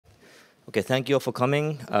Okay, thank you all for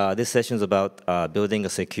coming. This session is about building a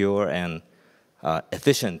secure and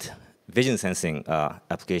efficient vision sensing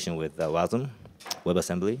application with Wasm,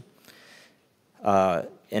 WebAssembly. And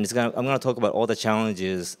I'm going to talk about all the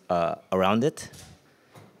challenges around it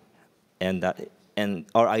and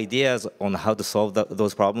our ideas on how to solve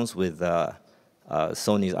those problems with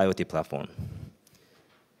Sony's IoT platform.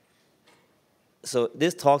 So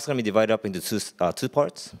this talk is going to be divided up into two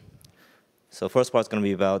parts. So first part is going to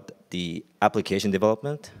be about the application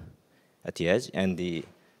development at the edge, and the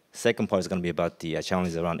second part is going to be about the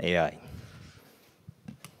challenges around AI.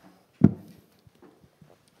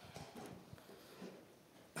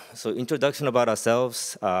 So introduction about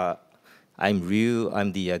ourselves. I'm Ryu.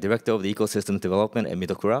 I'm the director of the ecosystem development at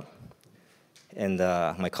Midokura. And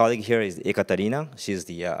my colleague here is Ekaterina. She's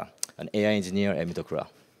an AI engineer at Midokura.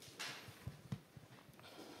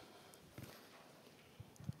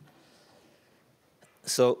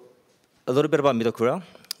 So a little bit about Midokura.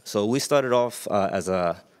 So we started off as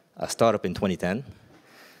a startup in 2010.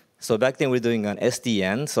 So back then we were doing an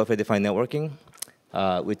SDN, software-defined networking,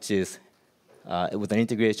 which is with an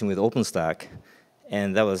integration with OpenStack.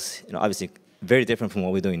 And that was obviously very different from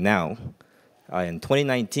what we're doing now. In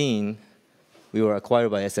 2019, we were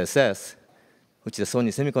acquired by SSS, which is Sony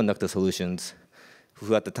Semiconductor Solutions,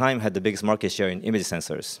 who at the time had the biggest market share in image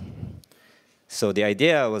sensors. So the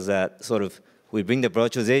idea was that we bring the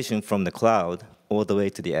virtualization from the cloud all the way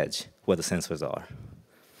to the edge, where the sensors are.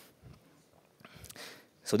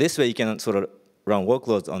 So this way, you can run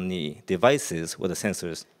workloads on the devices where the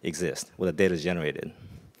sensors exist, where the data is generated.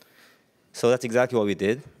 So that's exactly what we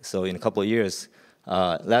did. So in a couple of years,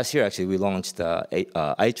 last year, actually, we launched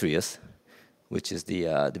Itreus, which is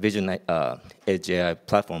the Vision Edge AI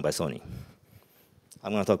platform by Sony.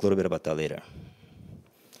 I'm going to talk a little bit about that later.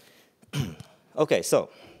 OK, so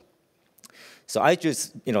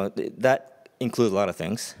Itreus, that includes a lot of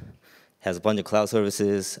things. It has a bunch of cloud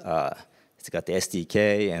services. It's got the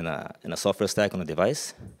SDK and a software stack on the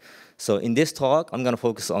device. So in this talk, I'm going to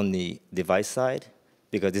focus on the device side,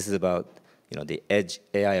 because this is about the edge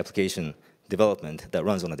AI application development that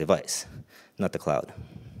runs on a device, not the cloud.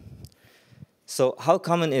 So how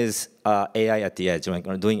common is AI at the edge, or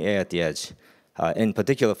doing AI at the edge, in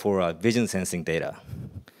particular for vision sensing data?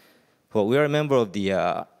 Well, we are a member of the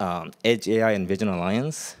Edge AI and Vision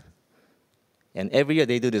Alliance. And every year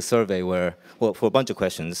they do this survey where, well, for a bunch of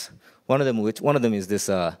questions. One of them is this,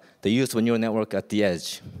 the use of a neural network at the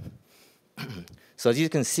edge. So as you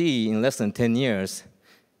can see, in less than 10 years,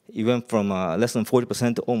 it went from less than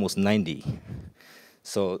 40% to almost 90%.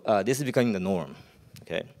 So this is becoming the norm,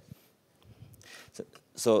 okay?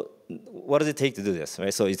 So what does it take to do this,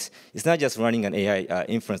 right? So it's not just running an AI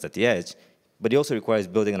inference at the edge, but it also requires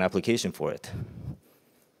building an application for it.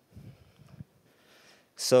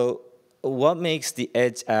 So what makes the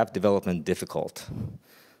edge app development difficult?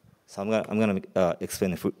 So I'm going to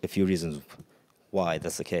explain a few reasons why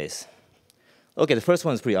that's the case. OK, the first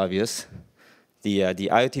one is pretty obvious. The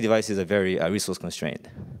IoT devices are very resource constrained.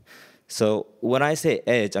 So when I say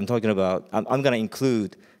edge, I'm talking about, I'm going to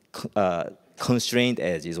include constrained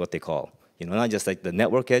edge is what they call. Not just like the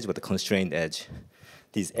network edge, but the constrained edge,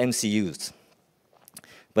 these MCUs.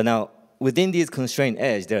 But now, within these constrained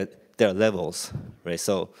edge, there are levels, right?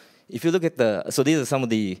 So if you look at so these are some of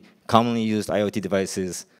the commonly used IoT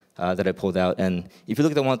devices that I pulled out. And if you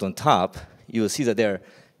look at the ones on top, you will see that they're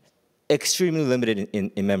extremely limited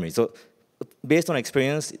in memory. So based on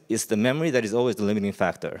experience, it's the memory that is always the limiting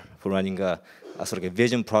factor for running a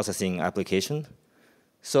vision processing application.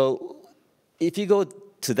 So if you go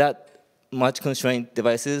to that much constrained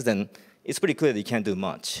devices, then it's pretty clear that you can't do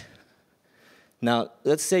much. Now,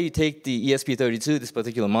 let's say you take the ESP32, this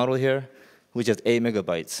particular model here, which has 8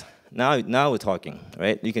 megabytes. Now we're talking,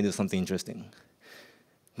 right? You can do something interesting.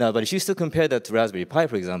 Now, but if you still compare that to Raspberry Pi,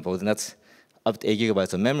 for example, then that's up to 8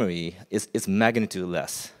 gigabytes of memory. It's magnitude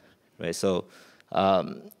less, right? So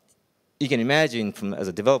you can imagine, as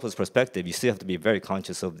a developer's perspective, you still have to be very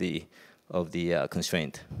conscious of the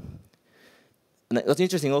constraint. And what's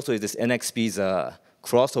interesting also is this NXP's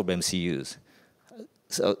crossover MCUs.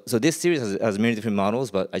 So this series has many different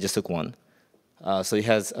models, but I just took one. So it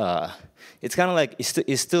has, it's kind of like,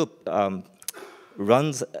 it still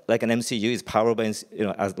runs like an MCU. It's powered by,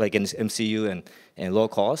 as like an MCU and low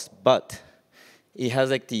cost, but it has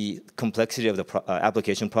like the complexity of the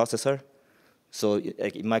application processor. So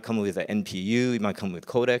it might come with an NPU, it might come with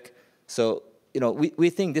codec. So we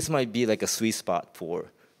think this might be like a sweet spot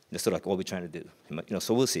for like what we're trying to do.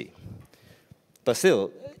 So we'll see. But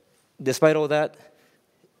still, despite all that,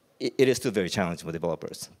 it is still very challenging for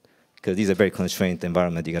developers, because these are very constrained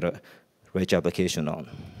environment you got to write your application on.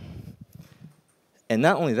 And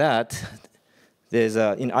not only that, there's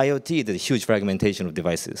in IoT, there's a huge fragmentation of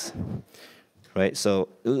devices, right? So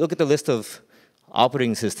look at the list of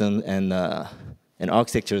operating systems and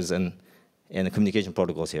architectures and communication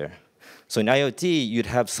protocols here. So in IoT, you'd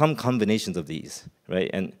have some combinations of these, right?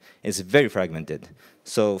 And it's very fragmented.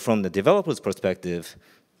 So from the developer's perspective,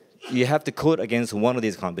 you have to code against one of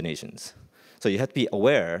these combinations. So you have to be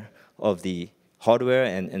aware of the hardware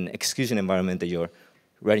and execution environment that you're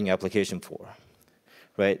writing your application for,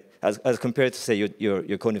 right? As compared to, say,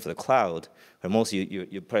 you're coding for the cloud, where mostly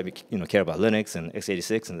you probably care about Linux and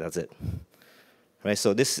x86, and that's it, right?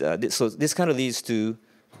 So this kind of leads to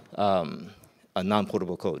a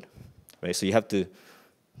non-portable code, right? So you have to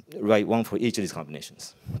write one for each of these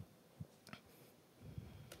combinations.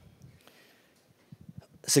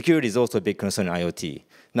 Security is also a big concern in IoT.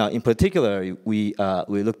 Now, in particular, we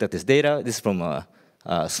looked at this data. This is from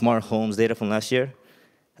smart homes data from last year.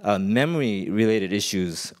 Memory-related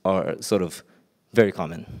issues are sort of very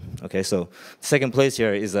common. Okay, so second place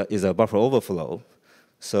here is a buffer overflow.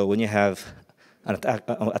 So when you have an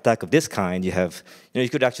attack of this kind, you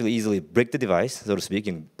could actually easily break the device, so to speak,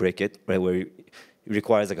 and break it, right, where it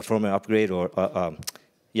requires like a firmware upgrade or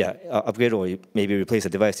upgrade, or maybe replace the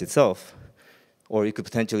device itself. Or you could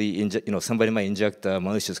potentially inject, somebody might inject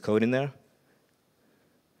malicious code in there.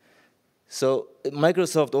 So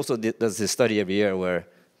Microsoft also does this study every year where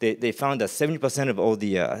they found that 70% of all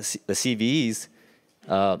the CVEs,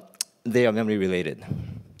 they are memory related.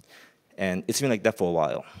 And it's been like that for a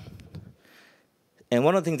while. And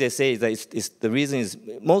one of the things they say is that the reason is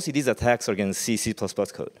mostly these attacks are against C++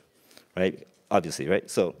 code, right? Obviously, right?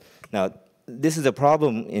 So now this is a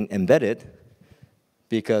problem in embedded,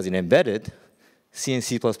 because in embedded, C and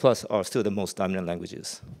C++ are still the most dominant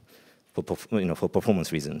languages for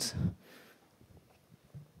performance reasons.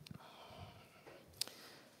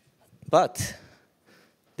 But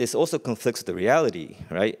this also conflicts with the reality,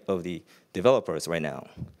 right, of the developers right now.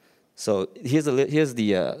 So here's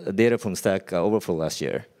the data from Stack Overflow last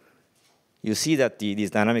year. You see that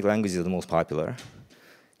these dynamic languages are the most popular.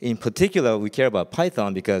 In particular, we care about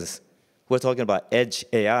Python because we're talking about edge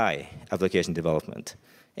AI application development.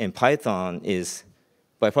 And Python is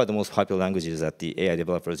by far the most popular languages that the AI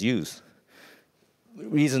developers use.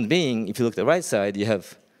 Reason being, if you look at the right side, you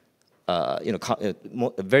have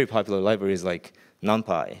very popular libraries like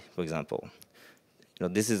NumPy, for example.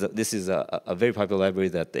 This is a very popular library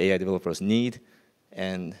that the AI developers need,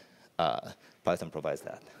 and Python provides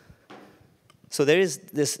that. So there is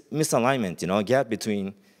this misalignment, a gap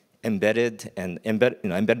between embedded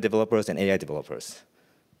developers and AI developers.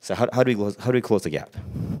 So how do we close the gap?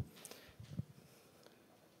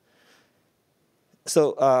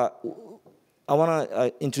 So I want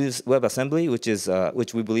to introduce WebAssembly,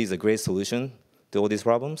 which we believe is a great solution to all these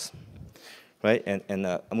problems, right? And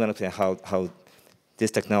I'm going to explain how this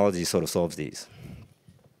technology sort of solves these.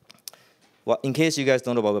 Well, in case you guys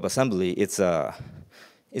don't know about WebAssembly, it's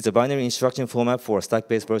a binary instruction format for a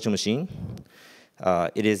stack-based virtual machine.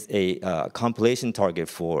 It is a compilation target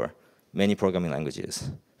for many programming languages,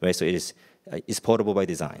 right? So it's portable by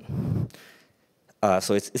design.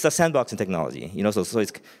 So it's a sandboxing technology, so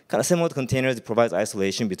it's kind of similar to containers. It provides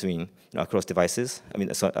isolation between across devices,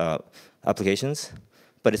 applications,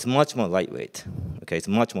 but it's much more lightweight. Okay, it's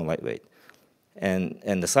much more lightweight,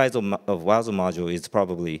 and the size of Wasm module is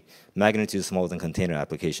probably magnitude smaller than container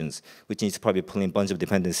applications, which needs to probably pull in a bunch of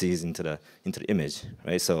dependencies into the image,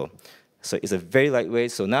 right? So it's a very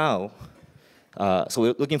lightweight. So now, so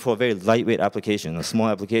we're looking for a very lightweight application, a small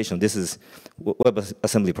application. This is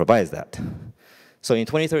WebAssembly provides that. So in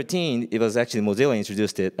 2013, it was actually Mozilla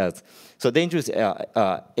introduced it as, so they introduced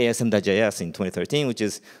ASM.js in 2013, which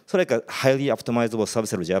is sort of like a highly optimizable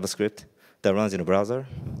subset of JavaScript that runs in a browser.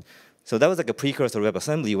 So that was like a precursor to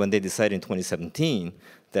WebAssembly when they decided in 2017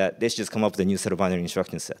 that they should just come up with a new set of binary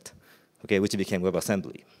instruction set, okay, which became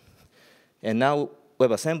WebAssembly. And now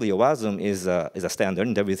WebAssembly, or Wasm, is a standard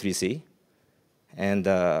in W3C. And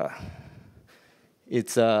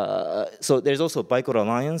so there's also Bytecode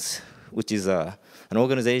Alliance, which is an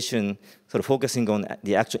organization sort of focusing on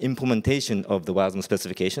the actual implementation of the Wasm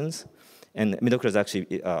specifications. And Midokura is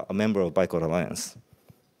actually a member of Bytecode Alliance.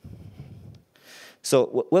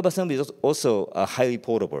 So WebAssembly is also highly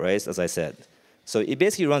portable, right, as I said. So it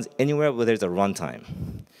basically runs anywhere where there's a runtime.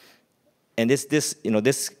 And this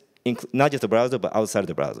not just the browser, but outside of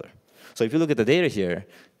the browser. So if you look at the data here,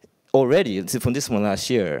 already, from this one last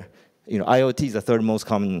year, IoT is the third most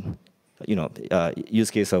common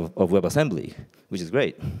use case of WebAssembly, which is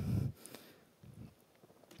great.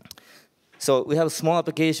 So we have small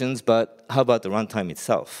applications, but how about the runtime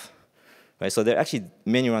itself? right? So there are actually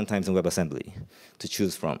many runtimes in WebAssembly to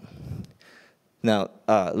choose from. Now,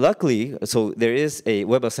 luckily, so there is a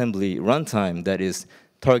WebAssembly runtime that is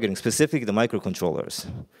targeting specifically the microcontrollers.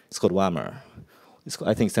 It's called WAMR.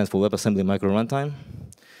 I think it stands for WebAssembly Micro Runtime.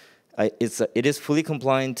 It is fully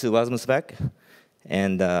compliant to Wasm spec,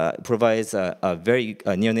 and provides a very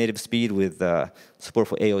near-native speed with support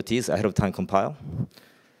for AOTs, ahead of time compile.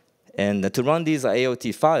 And to run these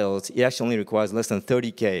AOT files, it actually only requires less than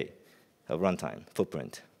 30K of runtime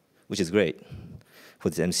footprint, which is great for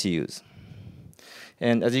the MCUs.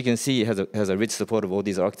 And as you can see, it has a rich support of all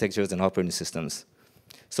these architectures and operating systems.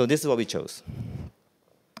 So this is what we chose.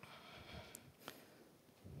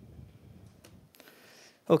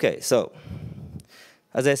 Okay, so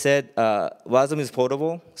as I said, Wasm is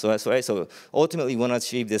portable. So that's right. So ultimately, we want to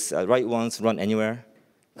achieve this write once, run anywhere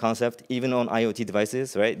concept, even on IoT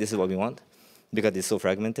devices, right? This is what we want because it's so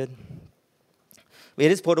fragmented. It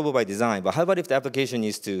is portable by design, but how about if the application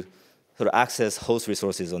needs to sort of access host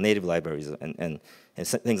resources or native libraries and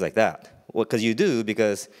things like that? Well, because you do,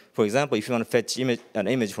 because, for example, if you want to fetch an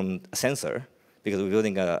image from a sensor, because we're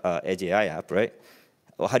building a Edge AI app, right?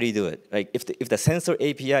 Well, how do you do it? Like if the sensor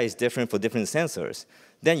API is different for different sensors,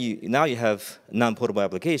 then now you have non-portable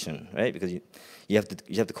application, right? Because you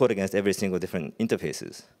have to code against every single different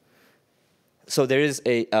interfaces. So there is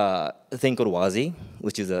a thing called WASI,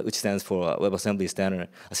 which stands for WebAssembly Standard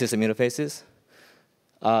System Interfaces.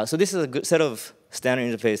 So this is a good set of standard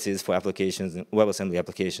interfaces for applications, WebAssembly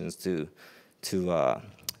applications to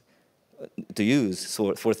use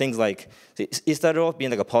for things like, it started off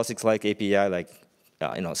being like a POSIX-like API, like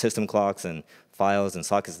system clocks and files and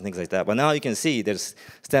sockets and things like that. But now you can see there's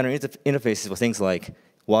standard interfaces for things like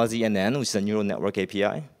WASI-NN, which is a neural network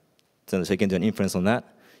API. So you can do an inference on that.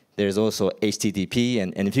 There's also HTTP,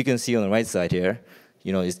 and if you can see on the right side here,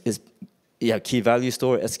 you have key value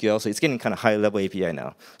store, SQL, so it's getting kind of high-level API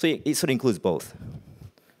now. So it sort of includes both.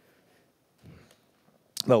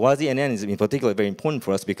 But WASI-NN is in particular very important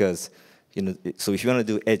for us because, so if you want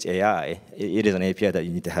to do Edge AI, it is an API that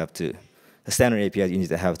you need to have to, a standard API you need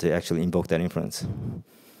to have to actually invoke that inference.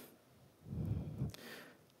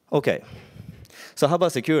 Okay, so how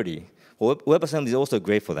about security? Well, WebAssembly is also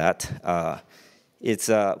great for that. First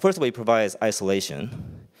of all, it provides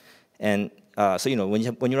isolation, and so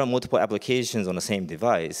when you run multiple applications on the same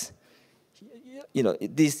device,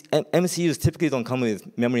 these MCUs typically don't come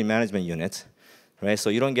with memory management units, right? So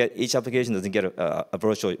you don't get, each application doesn't get a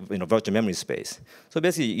virtual memory space. So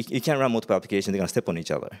basically, you can't run multiple applications; they're gonna step on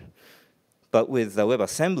each other. But with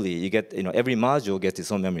WebAssembly, you get, every module gets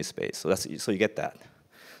its own memory space. So you get that.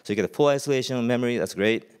 So you get a full isolation of memory. That's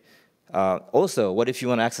great. Also, what if you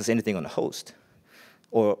want to access anything on the host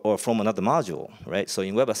or from another module, right? So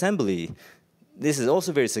in WebAssembly, this is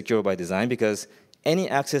also very secure by design because any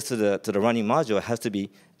access to the running module has to be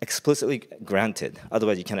explicitly granted.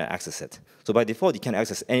 Otherwise, you cannot access it. So by default, you can't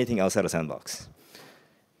access anything outside of sandbox.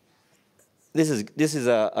 This is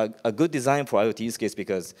a good design for IoT use case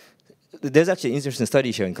because there's actually an interesting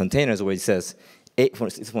study here in containers where it says, it's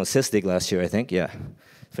from Sysdig last year, I think, yeah.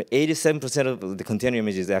 For 87% of the container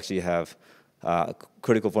images actually have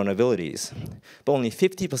critical vulnerabilities, but only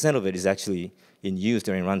 50% of it is actually in use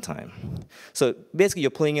during runtime. So basically,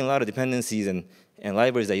 you're pulling in a lot of dependencies and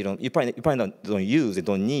libraries that you probably don't use and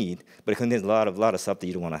don't need, but it contains a lot of stuff that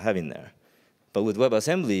you don't want to have in there. But with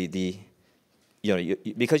WebAssembly,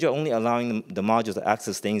 because you're only allowing the modules to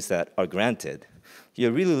access things that are granted,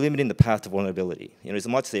 you're really limiting the path to vulnerability. It's a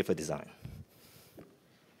much safer design.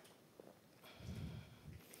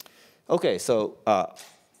 Okay, so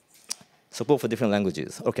support for different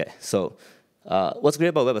languages. Okay, so what's great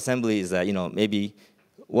about WebAssembly is that maybe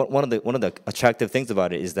one of the attractive things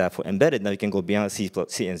about it is that for embedded now you can go beyond C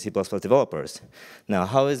and C++ developers. Now,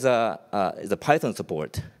 how is the Python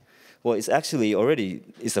support? Well, it's actually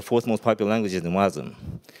it's the fourth most popular language in Wasm.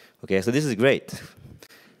 Okay, so this is great.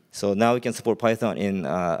 So now we can support Python in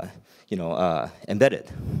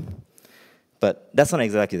embedded, but that's not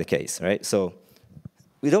exactly the case, right? So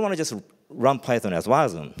we don't want to just run Python as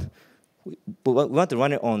Wasm. But we want to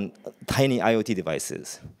run it on tiny IoT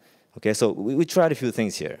devices. Okay, so we tried a few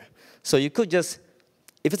things here. So you could just,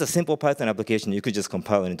 if it's a simple Python application, you could just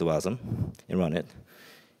compile it into Wasm and run it.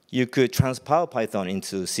 You could transpile Python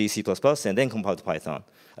into C, C++, and then compile to Python,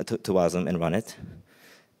 to Wasm and run it.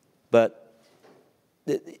 But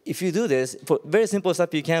if you do this, for very simple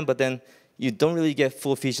stuff you can, but then you don't really get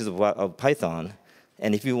full features of Python.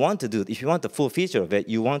 And if you want the full feature of it,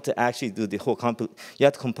 you want to actually do the whole you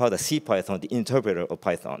have to compile the CPython, the interpreter of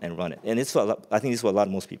Python, and run it. And I think this is what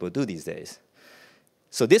most people do these days.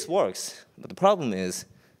 So this works, but the problem is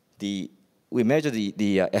we measured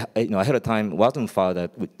ahead of time Wasm file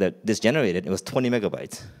that this generated. It was 20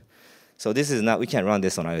 megabytes. So this is not, we can't run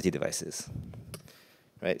this on IoT devices,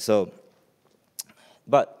 right? So,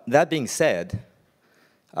 but that being said,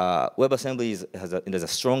 WebAssembly there's a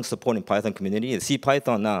strong support in Python community. The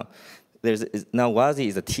CPython now, WASI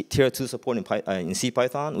is a tier 2 support in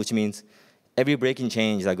CPython, which means every breaking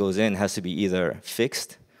change that goes in has to be either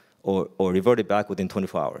fixed or reverted back within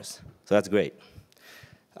 24 hours. So that's great.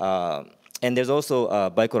 And there's also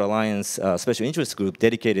a Bytecode Alliance special interest group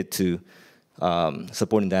dedicated to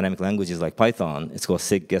supporting dynamic languages like Python. It's called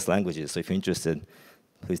SIG Guest Languages. So if you're interested,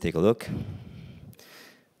 please take a look.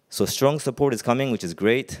 So strong support is coming, which is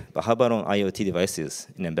great. But how about on IoT devices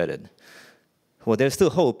in embedded? Well, there's still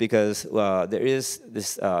hope because there is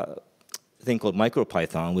this thing called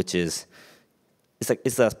MicroPython, which is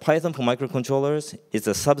it's a Python for microcontrollers. It's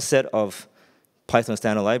a subset of Python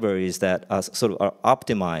standard libraries that are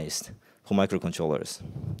optimized for microcontrollers.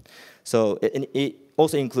 So it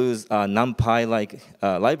also includes a NumPy-like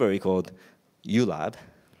library called ULab.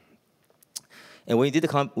 And when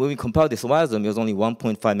we compiled this Wasm, it was only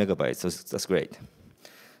 1.5 megabytes. So that's great.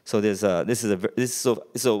 So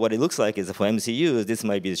so what it looks like is for MCUs, this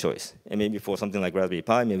might be the choice. And maybe for something like Raspberry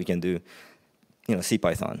Pi, maybe we can do,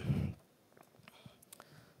 CPython.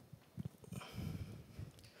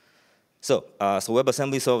 So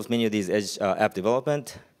WebAssembly solves many of these edge app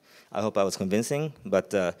development. I hope I was convincing,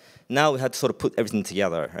 but now we have to sort of put everything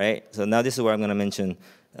together, right? So now this is where I'm going to mention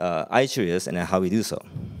iTrius and how we do so.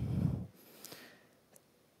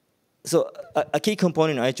 So a key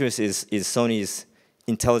component in iTrius is Sony's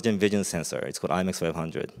intelligent vision sensor. It's called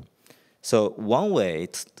IMX500. So one way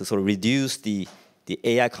to sort of reduce the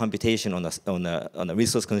AI computation on a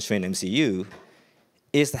resource-constrained MCU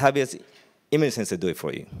is to have its image sensor do it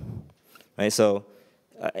for you. Right, so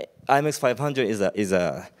IMX500 is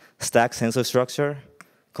a stack sensor structure,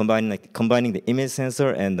 combining the image sensor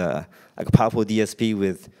and a powerful DSP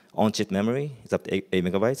with on-chip memory. It's up to 8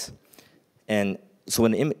 megabytes. And so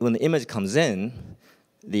when the image comes in,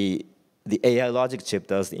 the AI logic chip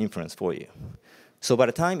does the inference for you. So by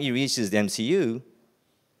the time it reaches the MCU,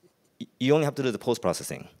 you only have to do the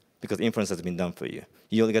post-processing because the inference has been done for you.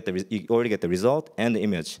 You already get the result and the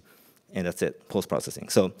image, and that's it, post-processing.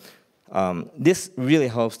 So this really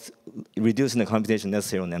helps reducing the computation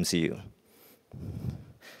necessary on the MCU.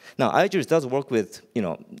 Now, iTrius does work with,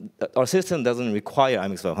 our system doesn't require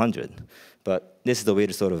IMX500, but this is the way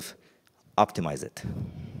to sort of optimize it.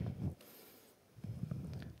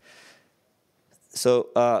 So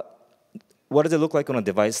what does it look like on a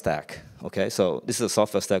device stack? Okay, so this is a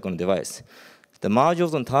software stack on a device. The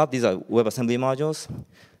modules on top, these are WebAssembly modules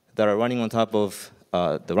that are running on top of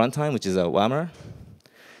the runtime, which is a WAMR.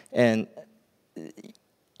 And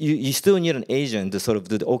you still need an agent to sort of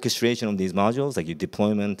do the orchestration of these modules, like your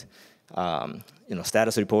deployment,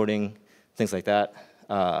 status reporting, things like that.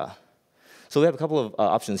 So we have a couple of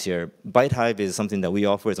options here. ByteHive is something that we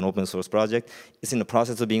offer as an open source project. It's in the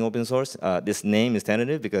process of being open source. This name is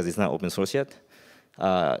tentative because it's not open source yet.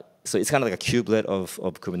 So it's kind of like a kubelet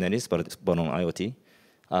of Kubernetes, but on IoT.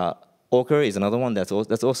 Ochre is another one that's a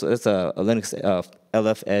Linux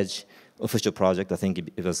LF Edge official project. I think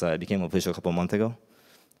it became official a couple of months ago.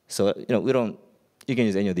 So you can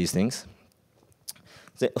use any of these things.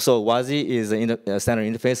 So WASI is a standard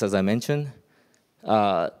interface, as I mentioned.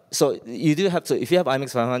 So you do have to, if you have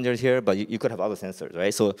IMX500 here, but you could have other sensors,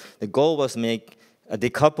 right? So the goal was to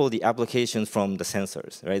decouple the applications from the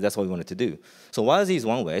sensors, right? That's what we wanted to do. So WASI is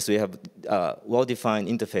one way. So you have a well-defined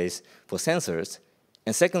interface for sensors.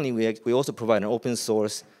 And secondly, we also provide an open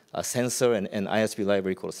source sensor and ISP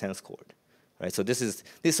library called SenseCord, right? So this is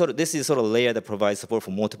sort of a layer that provides support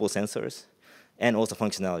for multiple sensors and also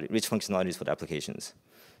rich functionalities for the applications.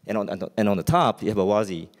 And on the top, you have a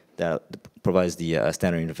WASI that provides the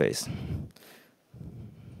standard interface.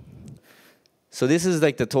 So this is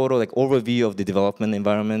like the total overview of the development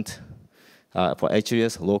environment for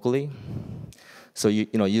iTrius locally. So you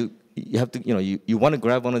have to you want to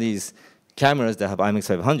grab one of these cameras that have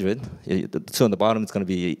IMX500. So on the bottom it's going to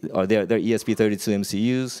be they're ESP32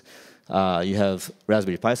 MCUs. You have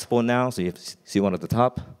Raspberry Pi support now, so you see one at the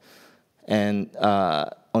top. And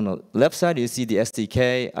on the left side, you see the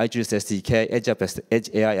SDK, iTrius SDK, Edge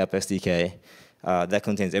AI App SDK. That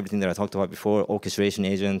contains everything that I talked about before: orchestration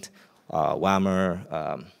agent,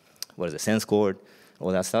 WAMR, SenseCord,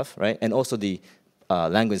 all that stuff, right? And also the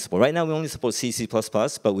language support. Right now, we only support C, C++,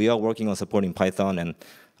 but we are working on supporting Python and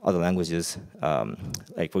other languages,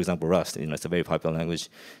 like for example Rust. It's a very popular language,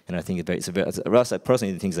 and I think Rust. I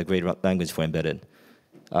personally think is a great language for embedded,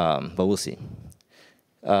 but we'll see.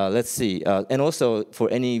 Let's see, and also for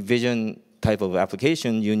any vision type of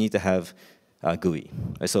application, you need to have GUI.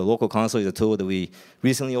 Right? So local console is a tool that we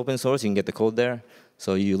recently open source. You can get the code there.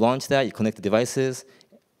 So you launch that, you connect the devices,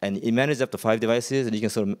 and it manages up to 5 devices, and you can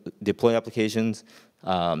sort of deploy applications,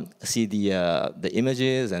 see the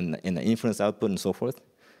images and the inference output and so forth.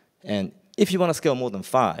 And if you want to scale more than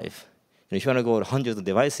 5, and if you want to go to hundreds of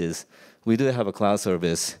devices, we do have a cloud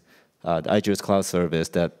service, the Azure's cloud service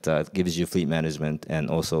that gives you fleet management and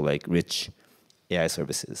also like rich AI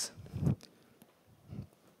services.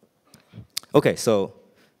 Okay, so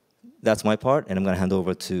that's my part, and I'm going to hand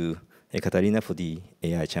over to Ekaterina for the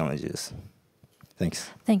AI challenges. Thanks.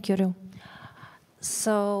 Thank you, Ryu.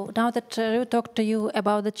 So now that Ryu talked to you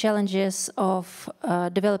about the challenges of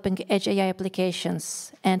developing edge AI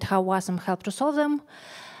applications and how Wasm helped to solve them,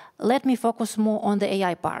 let me focus more on the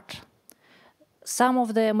AI part. Some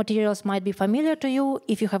of the materials might be familiar to you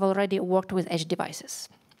if you have already worked with edge devices.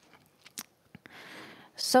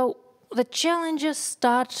 So the challenges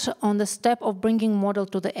start on the step of bringing model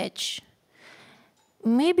to the edge.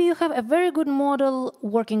 Maybe you have a very good model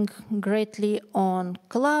working greatly on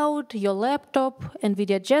cloud, your laptop,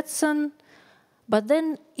 NVIDIA Jetson, but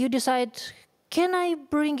then you decide, can I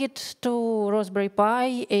bring it to Raspberry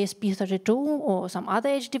Pi, ASP32, or some other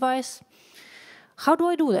edge device? How do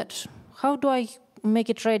I do that? How do I make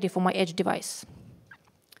it ready for my edge device?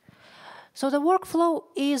 So the workflow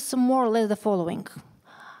is more or less the following.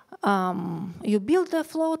 You build the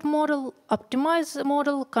float model, optimize the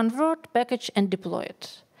model, convert, package, and deploy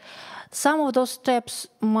it. Some of those steps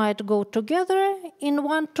might go together in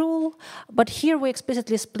one tool, but here we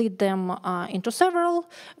explicitly split them into several,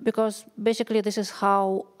 because basically this is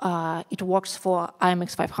how it works for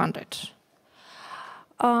IMX500.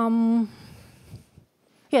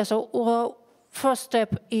 First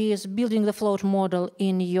step is building the float model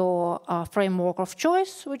in your framework of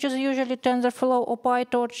choice, which is usually TensorFlow or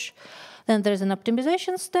PyTorch. Then there's an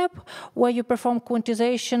optimization step where you perform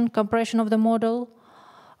quantization, compression of the model.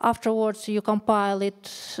 Afterwards, you compile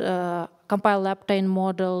it, compile the obtained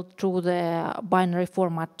model to the binary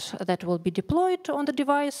format that will be deployed on the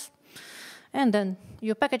device. And then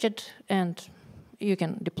you package it and you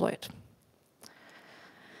can deploy it.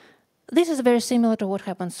 This is very similar to what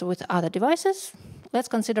happens with other devices. Let's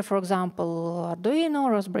consider, for example,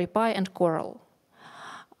 Arduino, Raspberry Pi, and Coral.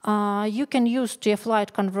 You can use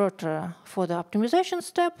TF-Lite converter for the optimization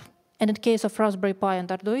step. And in case of Raspberry Pi and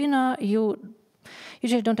Arduino, you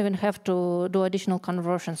usually don't even have to do additional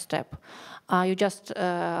conversion step. You just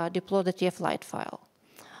deploy the TF-Lite file.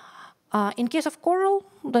 In case of Coral,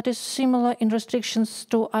 that is similar in restrictions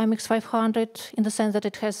to IMX500 in the sense that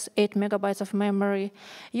it has 8 megabytes of memory.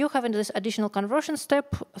 You have this additional conversion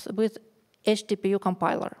step with HTPU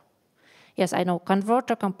compiler. Yes, I know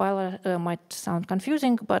converter, compiler might sound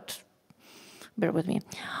confusing, but bear with me.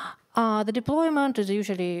 The deployment is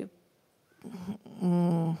usually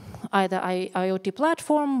either IoT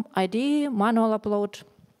platform, IDE, manual upload.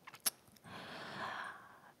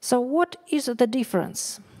 So what is the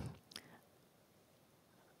difference?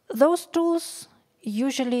 Those tools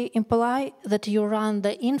usually imply that you run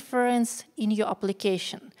the inference in your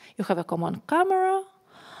application. You have a common camera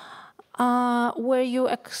where you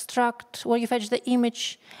extract, where you fetch the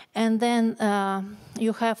image, and then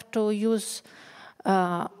you have to use,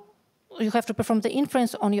 you have to perform the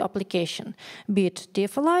inference on your application, be it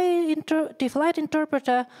TF-Lite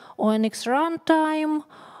interpreter, ONX runtime,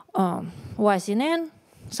 YZN,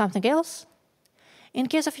 something else. In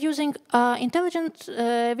case of using intelligent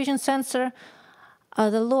vision sensor,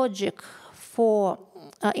 the logic for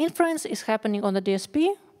inference is happening on the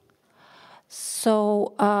DSP.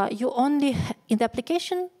 So you only, in the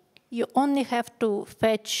application, you only have to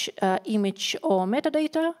fetch image or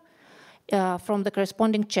metadata from the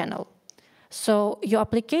corresponding channel. So your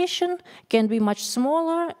application can be much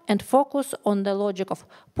smaller and focus on the logic of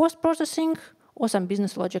post-processing or some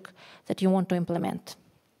business logic that you want to implement.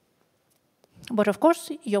 But of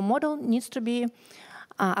course, your model needs to be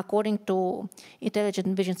according to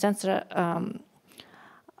intelligent vision sensor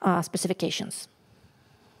specifications.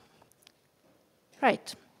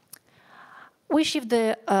 Right. We shift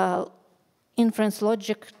the inference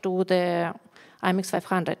logic to the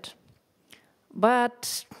IMX500,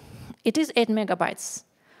 but it is 8 megabytes.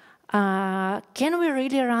 Can we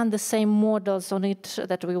really run the same models on it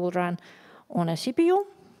that we will run on a CPU?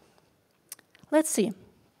 Let's see.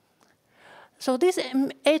 So these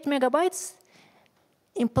 8 megabytes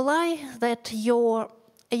imply that your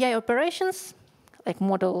AI operations, like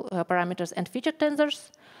model parameters and feature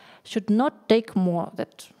tensors, should not take more than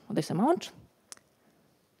this amount.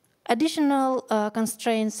 Additional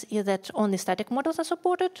constraints is that only static models are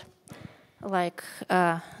supported. like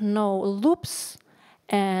no loops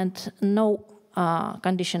and no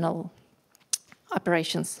conditional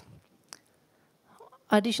operations.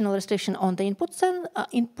 Additional restriction on the input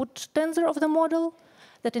tensor of the model,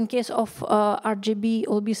 that in case of RGB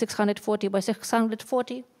will be 640 by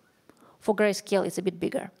 640. For grayscale, it's a bit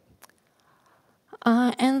bigger.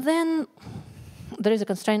 And then there is a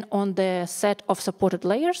constraint on the set of supported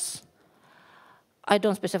layers. I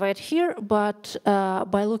don't specify it here, but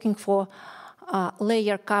by looking for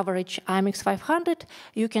layer coverage IMX 500,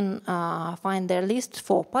 you can find their list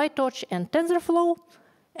for PyTorch and TensorFlow,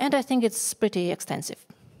 and I think it's pretty extensive.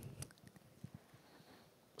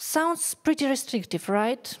 Sounds pretty restrictive,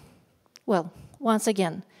 right? Well, once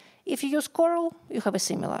again, if you use Coral, you have a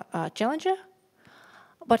similar challenger.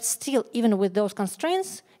 But still, even with those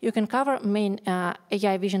constraints, you can cover main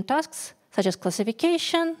AI vision tasks, such as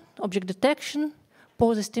classification, object detection,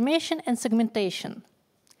 pose estimation, and segmentation.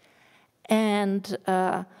 And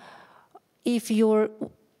if you're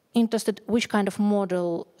interested which kind of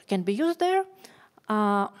model can be used there,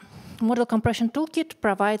 Model Compression Toolkit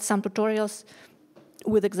provides some tutorials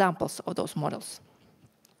with examples of those models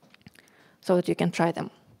so that you can try them.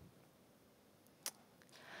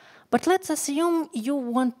 But let's assume you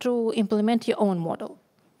want to implement your own model.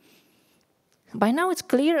 By now, it's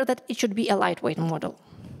clear that it should be a lightweight model.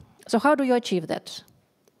 So how do you achieve that?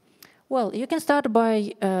 Well, you can start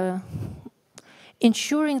by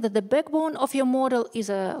ensuring that the backbone of your model is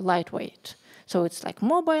a lightweight. So it's like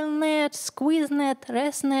MobileNet, SqueezeNet,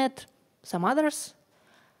 ResNet, some others.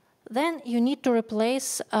 Then you need to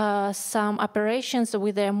replace some operations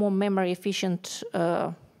with a more memory-efficient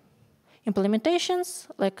implementations,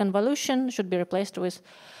 like convolution should be replaced with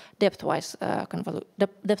depth-wise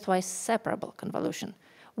separable convolution,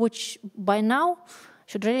 which by now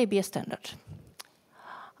should really be a standard.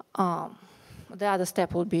 The other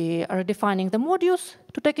step will be redefining the modules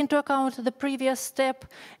to take into account the previous step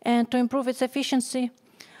and to improve its efficiency.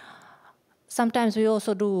 Sometimes we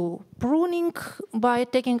also do pruning by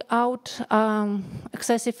taking out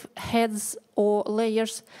excessive heads or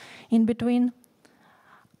layers in between.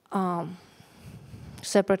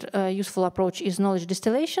 Separate useful approach is knowledge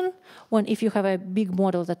distillation, when if you have a big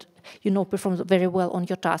model that you know performs very well on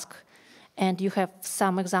your task, and you have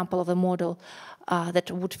some example of a model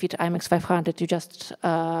that would fit IMX 500, you just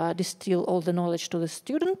distill all the knowledge to the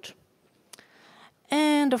student.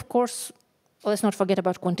 And of course, let's not forget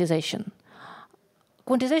about quantization.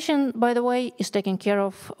 Quantization, by the way, is taken care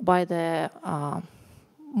of by the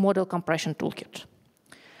Model Compression Toolkit.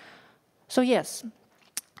 So yes,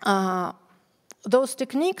 those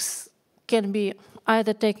techniques can be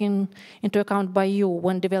either taken into account by you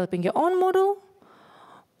when developing your own model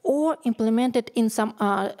or implemented in some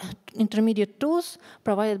intermediate tools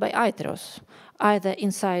provided by Iteros, either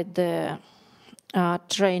inside the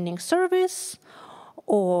training service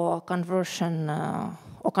or conversion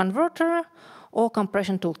or converter or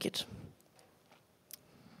compression toolkit.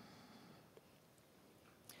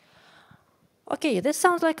 Okay, this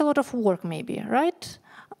sounds like a lot of work maybe, right?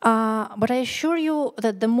 But I assure you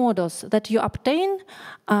that the models that you obtain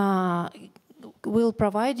will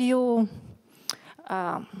provide you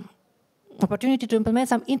opportunity to implement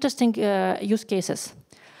some interesting use cases.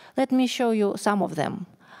 Let me show you some of them.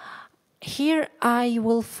 Here I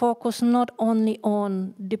will focus not only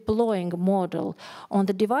on deploying model on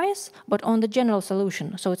the device, but on the general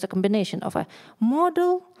solution. So it's a combination of a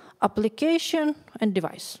model, application, and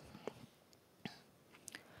device.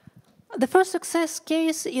 The first success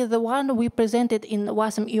case is the one we presented in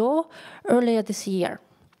Wasm.io earlier this year.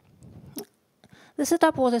 The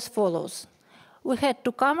setup was as follows. We had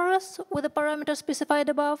two cameras with the parameters specified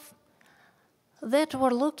above that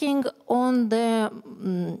were looking on the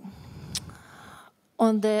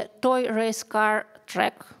toy race car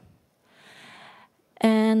track.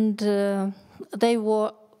 And they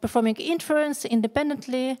were performing inference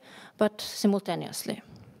independently, but simultaneously.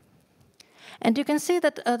 And you can see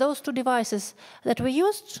that those two devices that we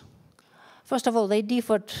used, first of all, they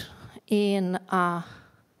differed in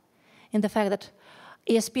the fact that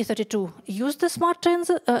ESP32 used the smart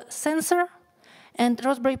sensor, and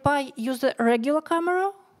Raspberry Pi used a regular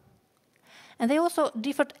camera. And they also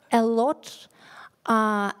differed a lot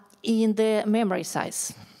in the memory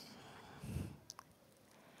size.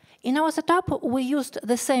 In our setup, we used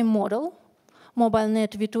the same model,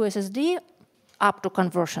 MobileNet V2 SSD, up to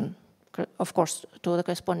conversion, of course, to the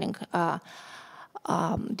corresponding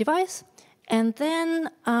device. And then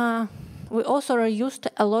we also reused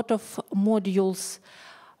a lot of modules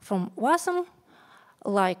from Wasm,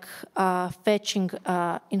 like fetching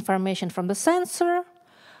information from the sensor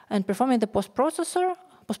and performing the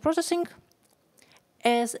post-processing,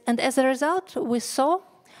 And as a result, we saw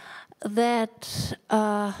that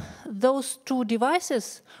those two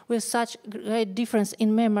devices with such great difference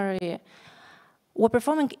in memory were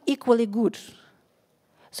performing equally good.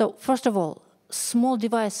 So first of all, small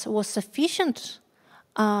device was sufficient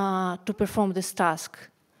to perform this task,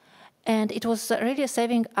 and it was really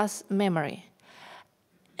saving us memory.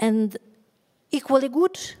 And equally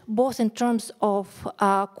good, both in terms of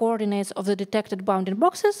coordinates of the detected bounding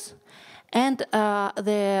boxes and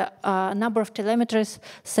the number of telemetries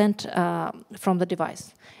sent from the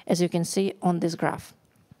device, as you can see on this graph.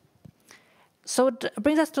 So it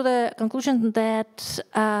brings us to the conclusion that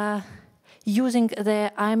using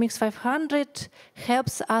the IMX500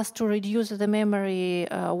 helps us to reduce the memory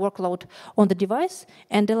workload on the device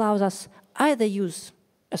and allows us either use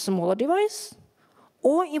a smaller device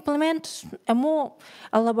or implement a more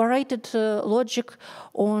elaborated logic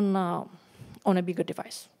on a bigger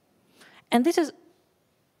device. And this is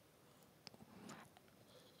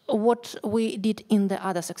what we did in the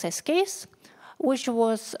other success case, which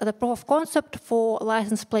was the proof of concept for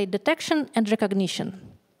license plate detection and recognition.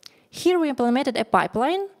 Here we implemented a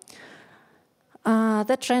pipeline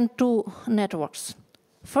that ran two networks.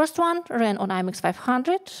 First one ran on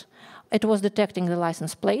IMX500. It was detecting the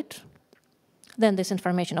license plate. Then this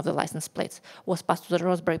information of the license plates was passed to the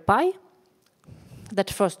Raspberry Pi that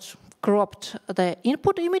first cropped the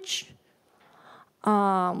input image,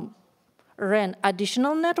 ran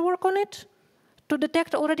additional network on it to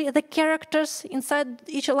detect already the characters inside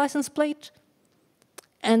each license plate,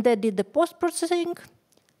 and then did the post-processing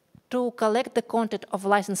to collect the content of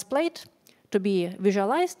license plate to be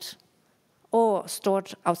visualized or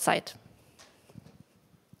stored outside.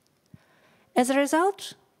 As a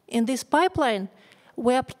result, in this pipeline,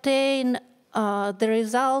 we obtain the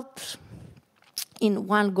result in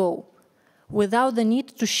one go, without the need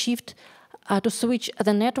to shift, to switch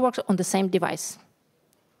the networks on the same device.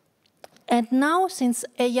 And now, since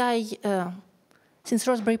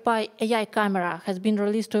Raspberry Pi AI camera has been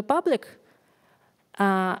released to the public,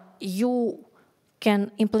 you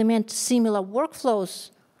can implement similar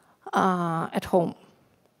workflows at home.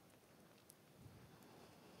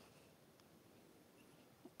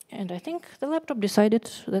 And I think the laptop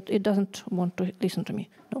decided that it doesn't want to listen to me.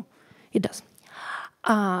 No, it does.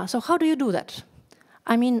 So how do you do that?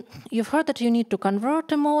 I mean, you've heard that you need to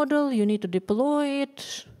convert a model, you need to deploy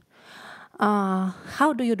it.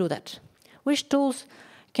 How do you do that? Which tools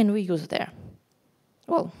can we use there?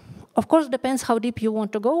 Well, of course, it depends how deep you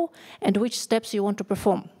want to go and which steps you want to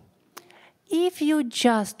perform. If you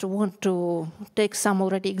just want to take some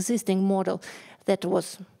already existing model that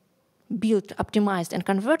was built, optimized, and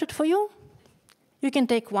converted for you, you can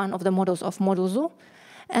take one of the models of Model Zoo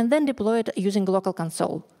and then deploy it using local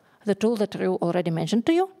console, the tool that Ryu already mentioned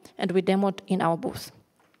to you, and we demoed in our booth.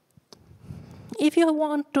 If you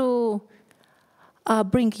want to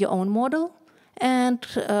bring your own model and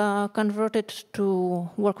convert it to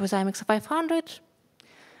work with IMX500,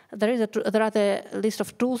 there are the list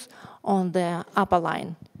of tools on the upper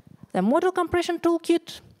line. The model compression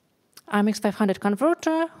toolkit, IMX500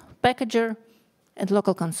 converter, packager, and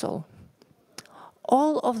local console.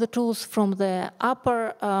 All of the tools from the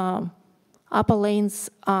upper lanes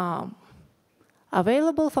are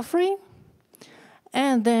available for free.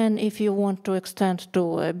 And then if you want to extend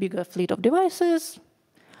to a bigger fleet of devices,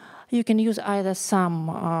 you can use either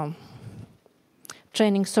some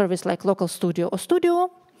training service like Local Studio or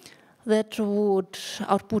Studio that would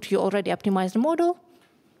output your already optimized model.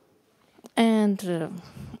 And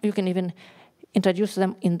you can even introduce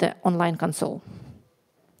them in the online console.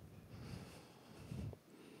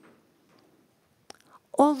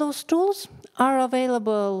 All those tools are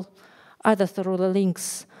available either through the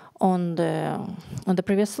links on the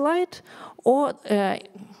previous slide or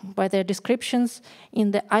by their descriptions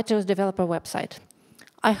in the iTunes developer website.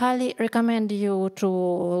 I highly recommend you to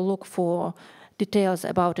look for details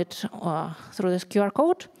about it through this QR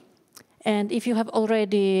code. And if you have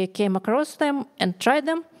already came across them and tried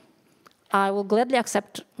them, I will gladly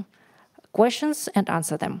accept questions and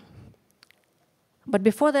answer them. But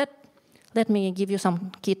before that, let me give you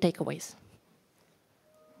some key takeaways.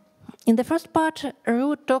 In the first part,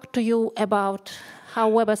 Ryu talked to you about how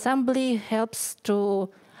WebAssembly helps to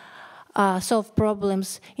solve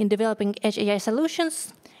problems in developing edge AI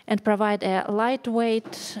solutions and provide a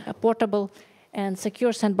lightweight, portable, and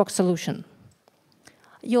secure sandbox solution.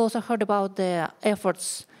 You also heard about the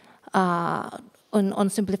efforts on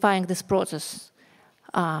simplifying this process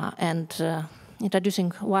and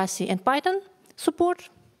introducing WASI and Python support.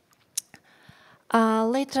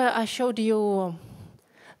 Later, I showed you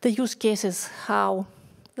the use cases, how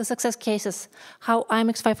the success cases, how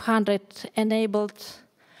IMX 500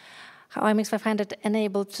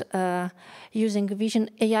 enabled using Vision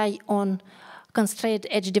AI on constrained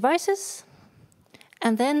edge devices.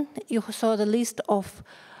 And then you saw the list of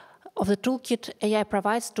the toolkit AI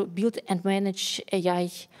provides to build and manage AI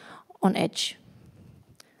on edge.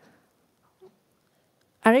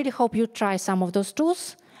 I really hope you try some of those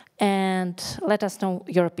tools and let us know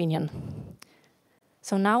your opinion.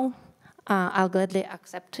 So now I'll gladly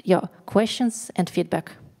accept your questions and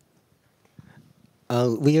feedback.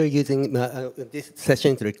 We are using, this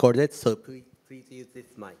session is recorded, so please use this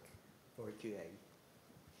mic for QA.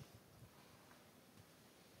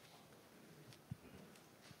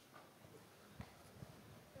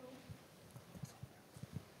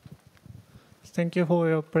 Thank you for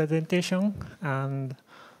your presentation. And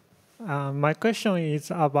my question is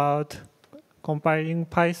about compiling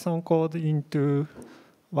Python code into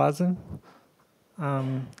Wasm.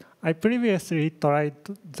 I previously tried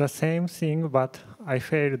the same thing, but I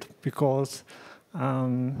failed because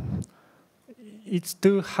it's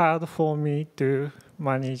too hard for me to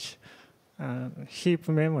manage heap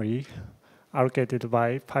memory allocated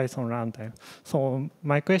by Python runtime. So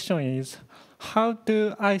my question is, how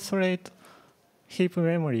to isolate heap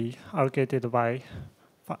memory allocated by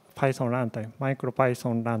Python runtime,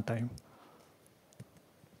 MicroPython runtime?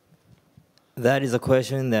 That is a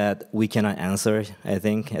question that we cannot answer, I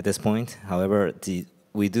think, at this point. However,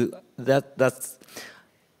 that's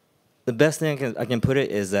the best thing I can put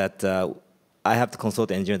it is that I have to consult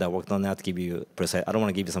the engineer that worked on that to give you precise. I don't want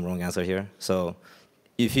to give you some wrong answer here. So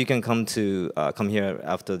if you can come here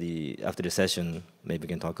after the session, maybe we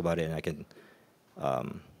can talk about it, and I can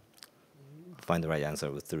find the right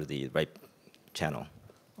answer through the right channel.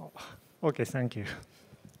 Oh, okay, thank you.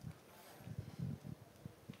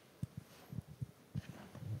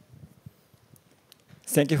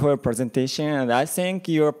 Thank you for your presentation. And I think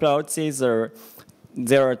your approaches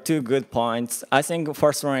there are two good points. I think the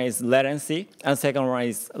first one is latency, and second one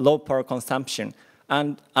is low power consumption.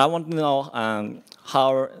 And I want to know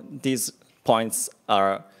how these points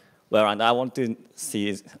are well, and I want to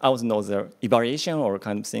know the evaluation or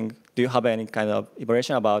kind of thing. Do you have any kind of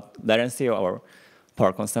evaluation about latency or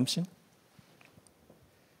power consumption?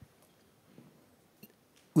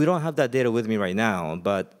 We don't have that data with me right now,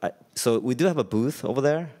 but so we do have a booth over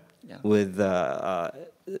there with we're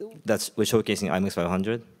showcasing IMX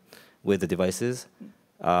 500 with the devices.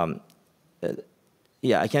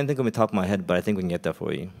 Yeah, I can't think of the top of my head, but I think we can get that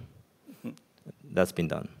for you. Mm-hmm. That's been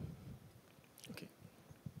done. Okay.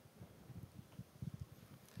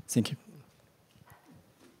 Thank you.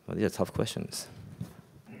 Well, these are tough questions.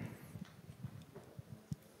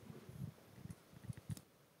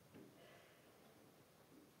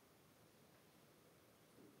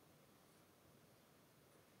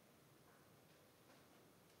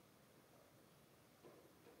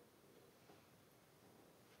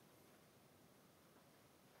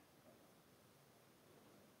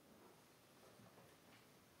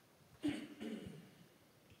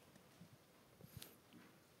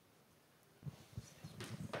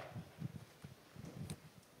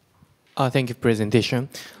 Thank you, presentation.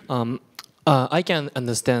 I can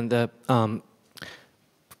understand that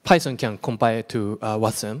Python can compile to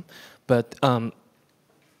Wasm, but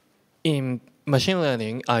in machine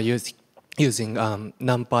learning, using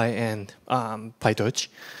NumPy and PyTorch,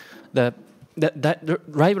 the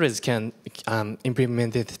libraries can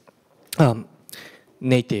implement it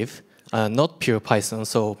native, not pure Python.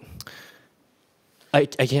 So I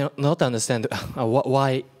cannot understand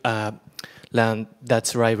why learn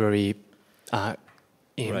that library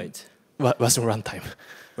in Wasm runtime.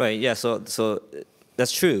 Right. Yeah. So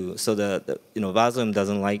that's true. So Wasm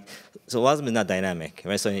doesn't like. So Wasm is not dynamic,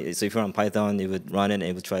 right? So if you're on Python, it would run it and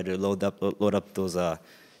it would try to load up those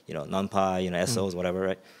NumPy, SOs, whatever,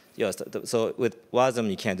 right? Yes. So with Wasm,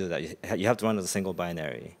 you can't do that. You have to run as a single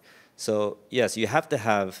binary. So yes, you have to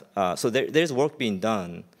have. So there's work being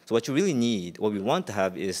done. So what you really need, what we want to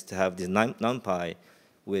have, is to have this NumPy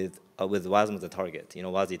with Wasm as a target,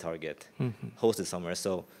 WASI target, hosted somewhere.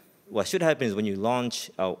 So what should happen is when you launch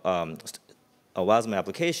a Wasm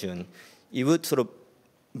application, you would sort of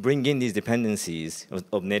bring in these dependencies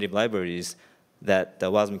of native libraries that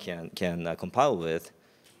the Wasm can compile with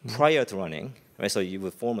prior to running, right? So you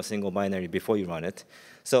would form a single binary before you run it.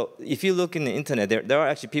 So if you look in the internet, there are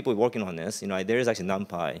actually people working on this. There is actually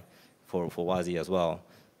NumPy for WASI as well.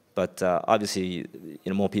 But obviously,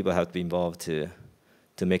 more people have to be involved to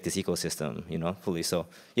make this ecosystem, fully. So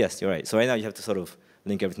yes, you're right. So right now you have to sort of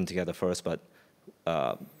link everything together first, but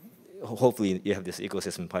hopefully you have this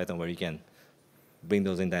ecosystem in Python where you can bring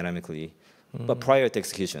those in dynamically. but prior to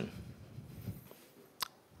execution.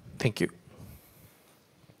 Thank you.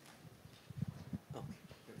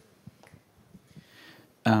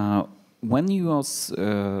 When you was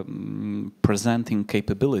presenting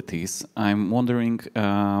capabilities, I'm wondering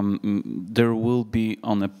there will be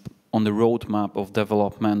on the roadmap of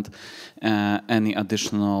development any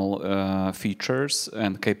additional features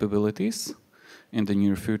and capabilities in the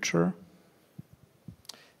near future?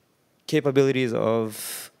 Capabilities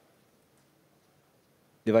of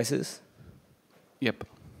devices? Yep.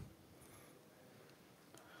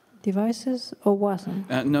 Devices or Wasm?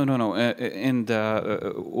 No. In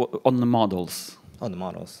the on the models. On the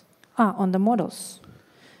models. On the models.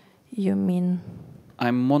 You mean?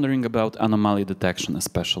 I'm wondering about anomaly detection,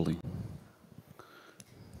 especially.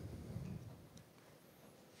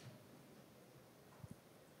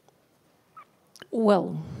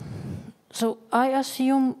 Well, so I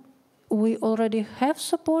assume we already have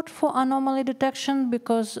support for anomaly detection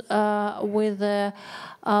because with the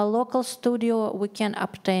local studio we can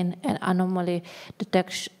obtain an anomaly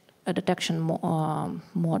detection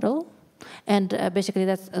model, and basically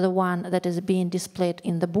that's the one that is being displayed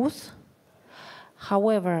in the booth.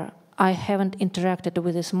 However, I haven't interacted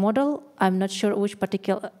with this model. I'm not sure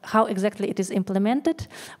how exactly it is implemented,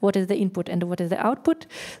 what is the input and what is the output.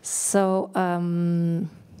 So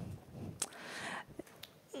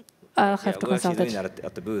I'll have to consult it. We're actually doing that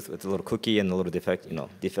at the booth with a little cookie and a little defect,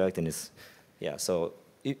 and it's, yeah. So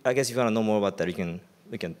I guess if you want to know more about that, we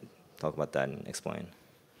can talk about that and explain.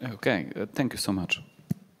 Okay, thank you so much.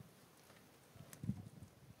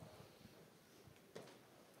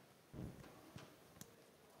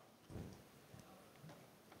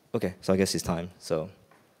 Okay, so I guess it's time. So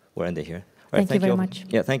we're ending here. All right, Thank you very much.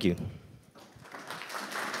 Yeah, thank you.